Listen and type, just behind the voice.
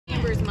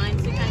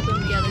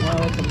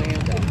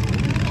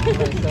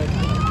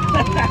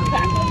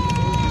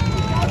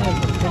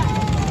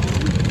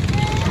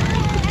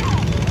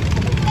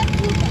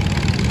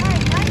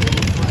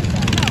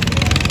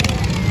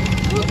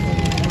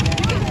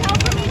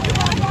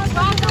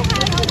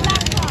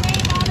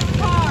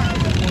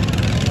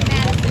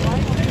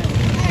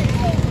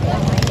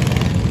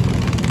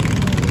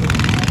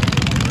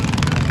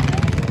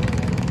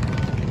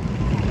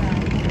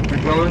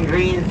Going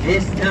green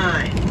this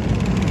time.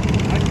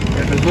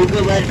 There's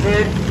Luca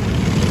Ledford.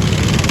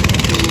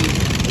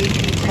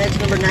 Heads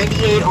number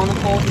 98 on the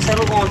pole.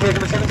 Settled volunteer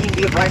number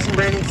 17B of Bryson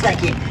Brandon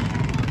second.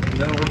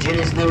 Number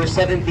Virginia's number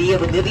 7B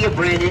of Olivia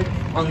Brandon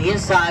on the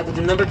inside with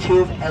the number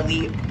 2 of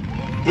Ellie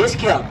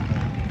Diskel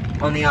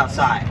on the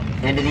outside.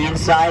 And to the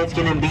inside it's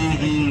going to be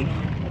the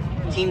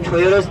Team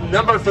Toyota's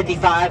number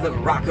 55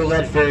 of Rocco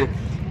Ledford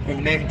and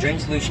American Drain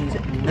Solutions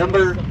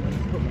number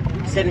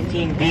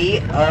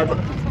 17B of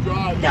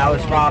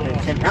Dallas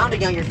Robbins. And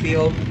rounding out your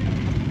field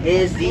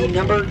is the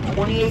number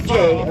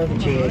 28J of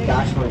J.A.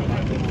 Gosling.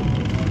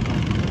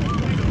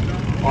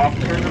 Off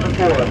turn number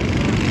 4.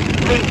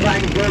 Green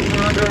flag is going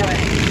underway.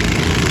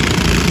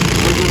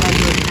 Moving like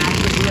this,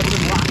 accuracy of the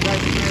block.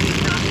 Bryson Brandon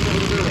not being able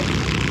to do it.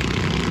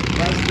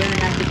 Bryson Brandon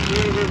has to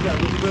clear Luca.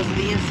 Luca goes to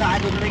the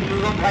inside, looking to make a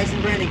move on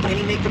Bryson Brandon. Can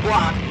he make the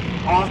block?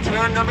 Off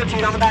turn number 2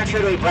 down the back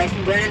straightaway.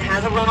 Bryson Brandon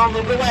has a run on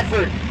Luca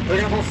Ledford.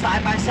 They're going to go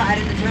side by side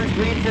into turns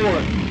 3 and 4.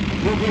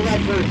 Luca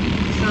Ledford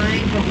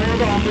trying to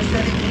hold off the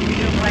 17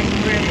 feet of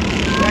Bryson Brandon.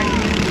 Bryson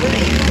Brandon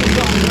really able to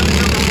go.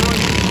 Number 4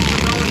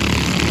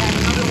 has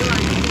another run.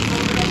 He's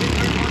holding up in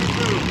turn 1 and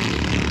 2.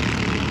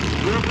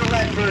 Luca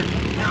Ledford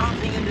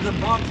bouncing into the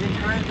bumps in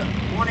turns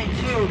 1 and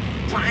 2,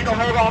 trying to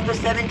hold off the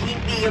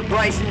 17B of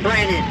Bryson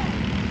Brandon.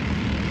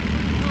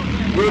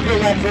 Luca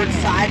Ledford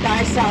side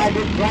by side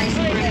with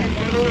Bryson Brandon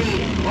for the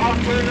lead.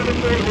 Off turn number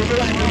 3, Luca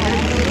Ledford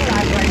heading to the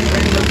inside. Bryson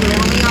Brandon looking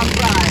on the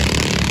outside.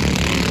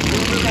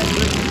 Luca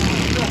Ledford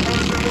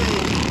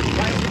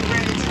Bryson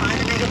Brandon trying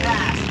to make a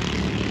pass.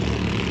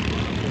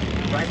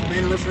 Bryson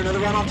Brandon looks for another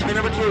run off turn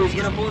number 2. He's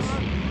going to pull his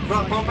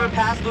front bumper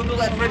past Luca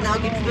Ledford, now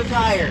gets to the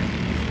tire.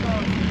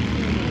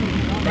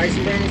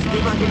 Bryson Brandon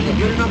still not getting a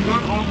good enough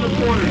run off the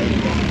corner.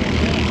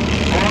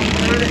 Off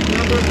turn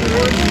number 4,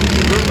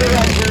 Luca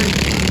Ledford.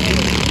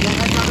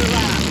 That's another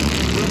lap.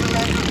 Luca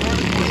Ledford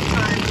running quick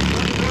time to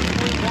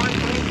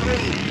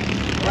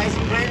 21.123.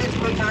 Bryson Brandon's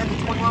quick time to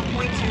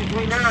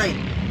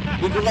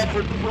 21.239. Luca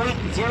Ledford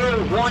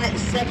 0.01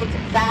 seconds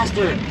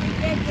faster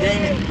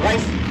than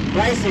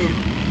Bryson.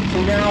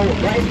 So now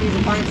Bryson needs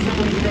to find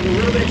someone who can have a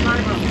little bit of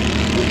time up.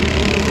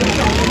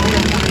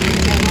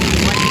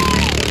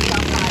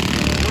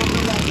 Luca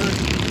Ledford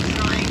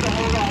trying to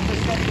hold off the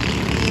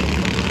 17 lead.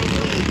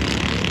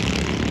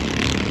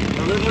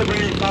 Olivia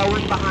Brandon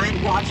following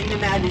behind, watching the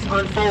madness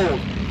unfold.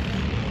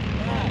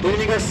 They're going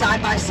to go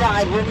side by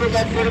side. Luca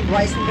Ledford and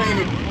Bryson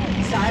Brandon.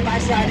 Side by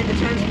side into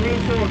turns 3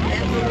 and 4.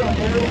 And through the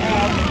whole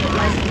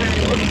Bryson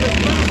Brandon looking to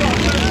move off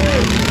turn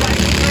 2.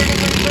 Bryson Brandon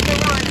looking for the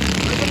run.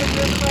 Looking to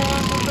move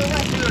on Luca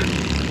Ledford.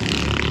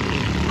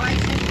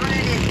 Bryson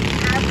Brandon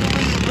has the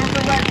lead.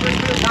 Luca Ledford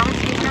for the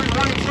bouncing turns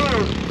 1 and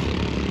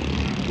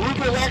 2.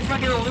 Luca Ledford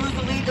going to lose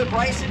the lead to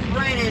Bryson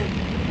Brandon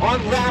on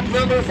lap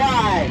number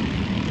 5.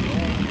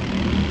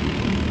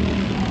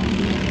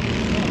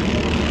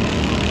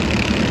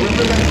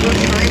 Luca Ledford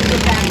trying to get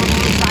back on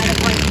the side of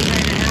Bryson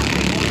Brandon.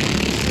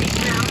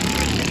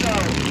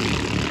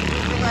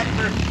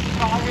 Ledford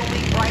following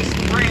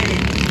Bryson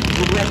Brandon.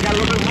 Luca Ledford got a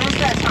little bit loose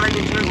that time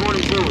in turns 1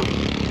 and 2.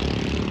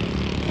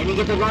 And he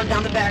get the run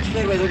down the back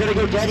straightaway. They're going to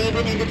go dead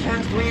even into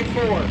turns 3 and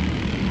 4.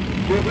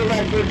 Luca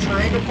Ledford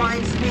trying to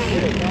find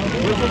speed.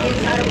 Looking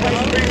inside of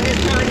Bryson Brandon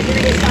this time. He's going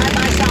to get side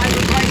by side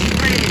with Bryson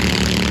Brandon.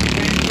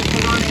 And he gets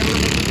the run able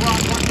to get the block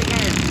once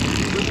again.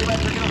 Luca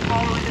Ledford going to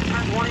follow into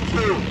turns 1 and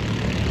 2.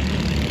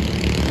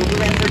 Luca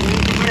Ledford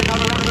needs to get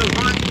another one of those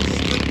runs to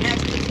stick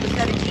next to the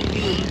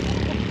 17B.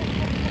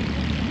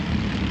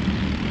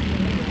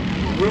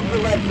 Luca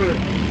Ledford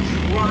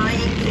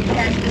trying to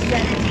catch the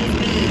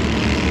 17B.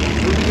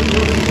 Luca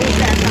moving push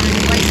that time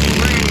to Bryson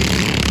Brandon.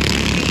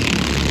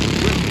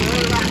 With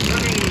 4 laps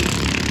remaining.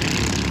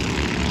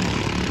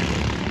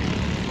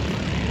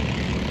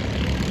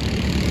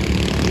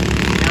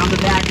 Down the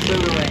back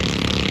straightaway.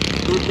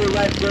 Luca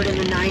Ledford in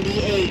the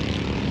 98.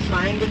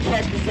 Trying to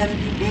catch the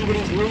 17B, but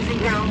he's losing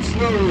ground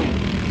slowly.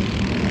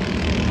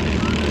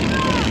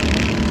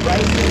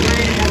 Bryson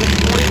Brandon has a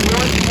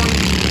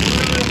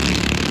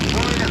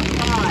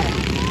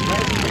 21.215.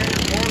 Bryson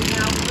Brandon holding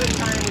out quick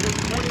time with a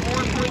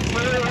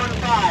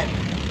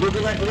 21.015. Luca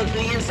Ledford looks to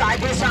the inside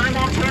this time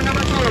on turn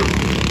number 2.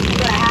 He's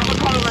got a half a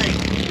car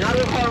length. Not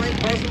a car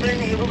length. Bryson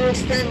Brandon able to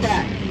extend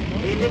that.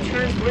 Into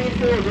turns 3 and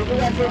 4. Luca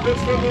Ledford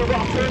looks for a move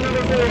off turn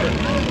number 4.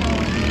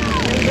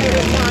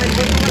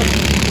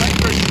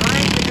 Ledford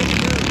trying to make a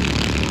move.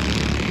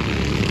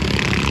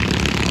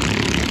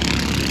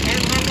 And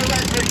Luca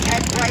Ledford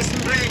at Bryson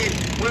Brandon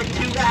with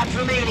 2 laps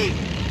remaining.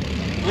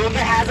 Luca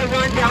has a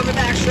run down the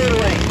back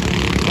straightaway.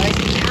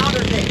 Bryson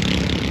counters it.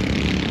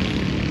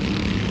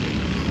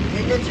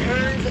 Into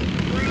turns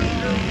 3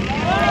 and 4.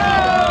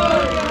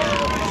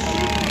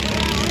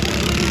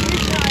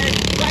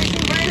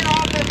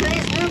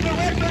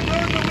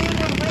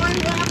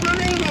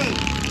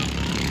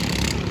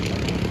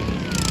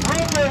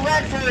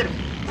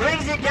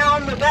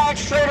 back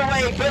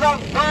straightaway for the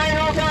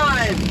final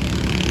time.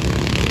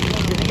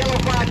 The yellow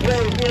flag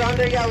goes near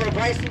under yellow.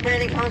 Bryson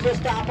Brandon comes to a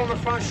stop on the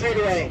front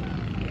straightaway.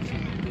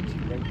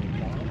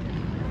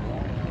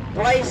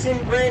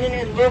 Bryson Brandon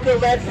and Luca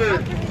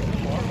Ledford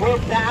were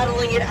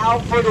battling it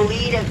out for the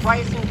lead as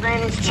Bryson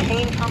Brandon's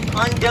chain comes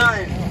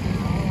undone.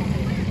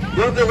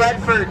 Luca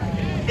Ledford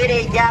fit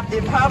a gap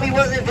that probably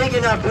wasn't big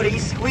enough, but he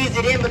squeezed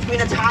it in between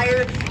a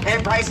tire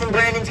and Bryson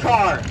Brandon's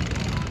car.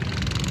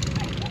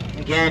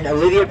 Again,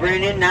 Olivia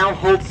Brandon now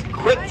holds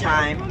quick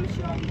time,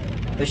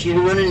 but she's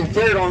been running in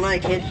third all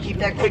night. Can't keep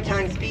that quick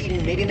time speed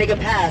and maybe make a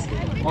pass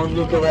on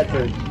Luca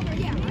Ledford.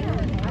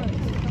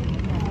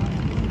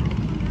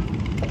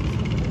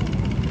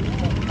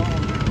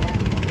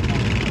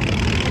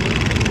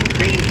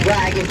 Green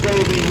flag is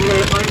waving. We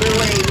are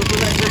underway. Luca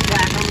Ledford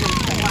back on the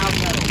plow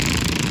pedal.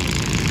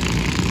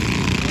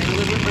 And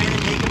Olivia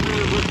Brandon make a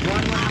move with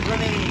 1 lap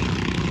remaining.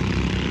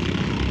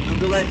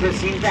 Luca Ledford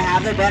seems to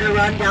have the better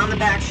run down the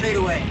back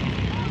straightaway.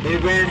 Olivia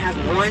Brandon has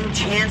 1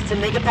 chance to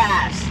make a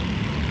pass.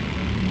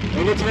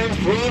 Into turns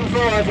 3 and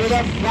 4 for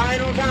the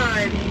final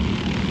time.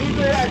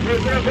 Luca Ledford's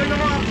going to bring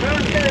them off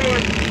turn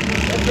forward.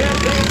 The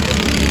tailgate is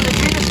leading the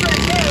finish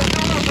stretch here.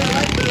 Luca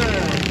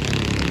Ledford.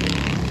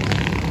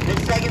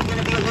 This second's going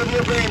to be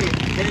Olivia Brandon.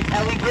 Then it's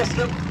Ellie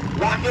Griscom,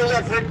 Rocky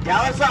Ledford,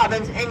 Dallas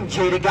Robbins, and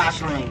Jada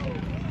Goshling.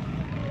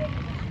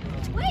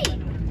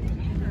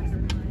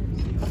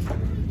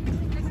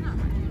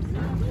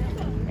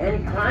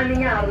 And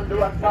climbing out of the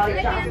left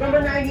body shot,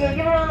 number 98,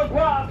 give a round of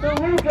applause for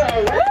Luca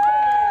Ledford.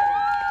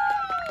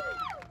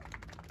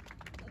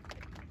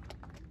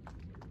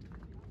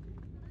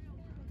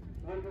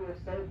 Luca was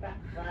so fast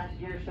last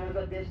year, shows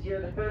up this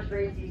year. The first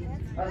race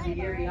of the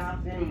year, he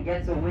hops in and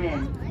gets a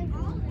win.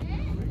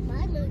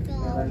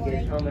 Let him get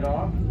his helmet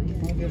off.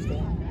 Good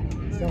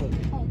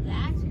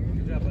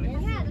job, buddy.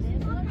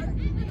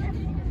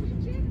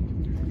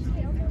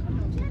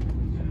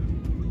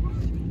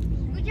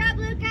 Good job,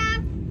 Luca.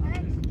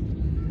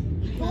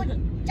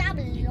 Good job,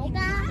 Luca.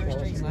 First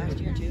race last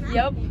year, too?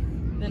 Yep,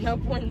 the no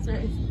points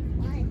race.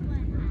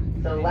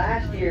 So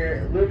last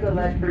year, Luca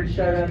Ledford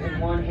showed up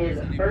and won his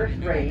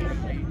first race.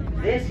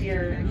 This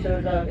year, he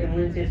shows up and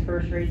wins his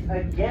first race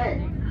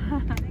again.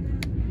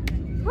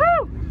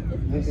 Woo!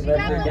 Luca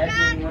Ledford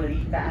definitely one of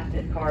the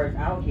fastest cars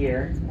out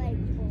here.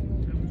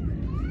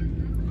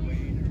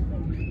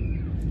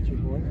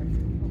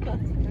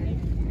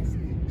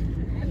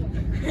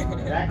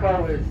 That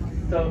car was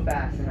so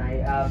fast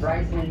tonight.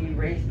 Bryson, you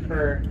raced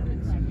for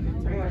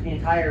pretty much the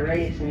entire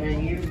race, and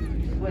then you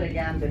split a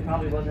gap that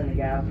probably wasn't a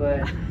gap,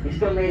 but you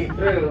still made it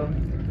through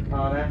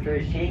after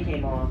his chain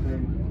came off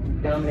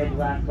and dominated the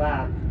last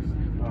lap.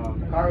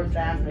 The car was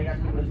fast, and they got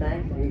some good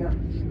things. There you go.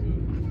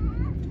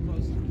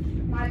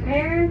 My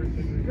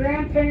parents,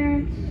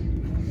 grandparents,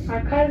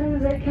 our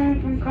cousins that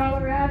came from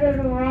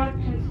Colorado to watch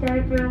and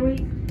stay for a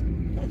week,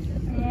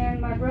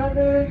 and my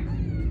brother,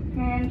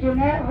 and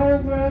Jeanette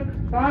Holbrook,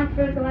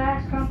 Bonford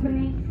Glass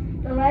Company,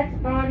 Deluxe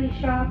Body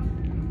Shop,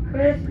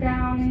 Chris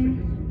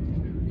Downing.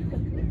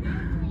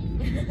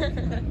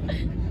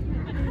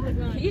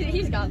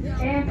 He's got this.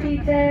 MP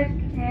Tech,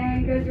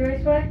 and Goods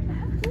Raceway.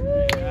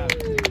 Good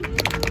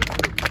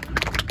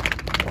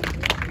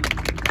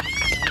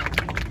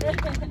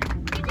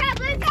job,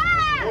 Luca.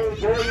 Hey,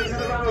 boys,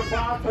 another round of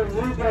applause for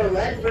Luca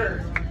Ledford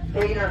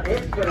taking out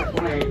his first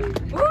win.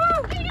 Woo!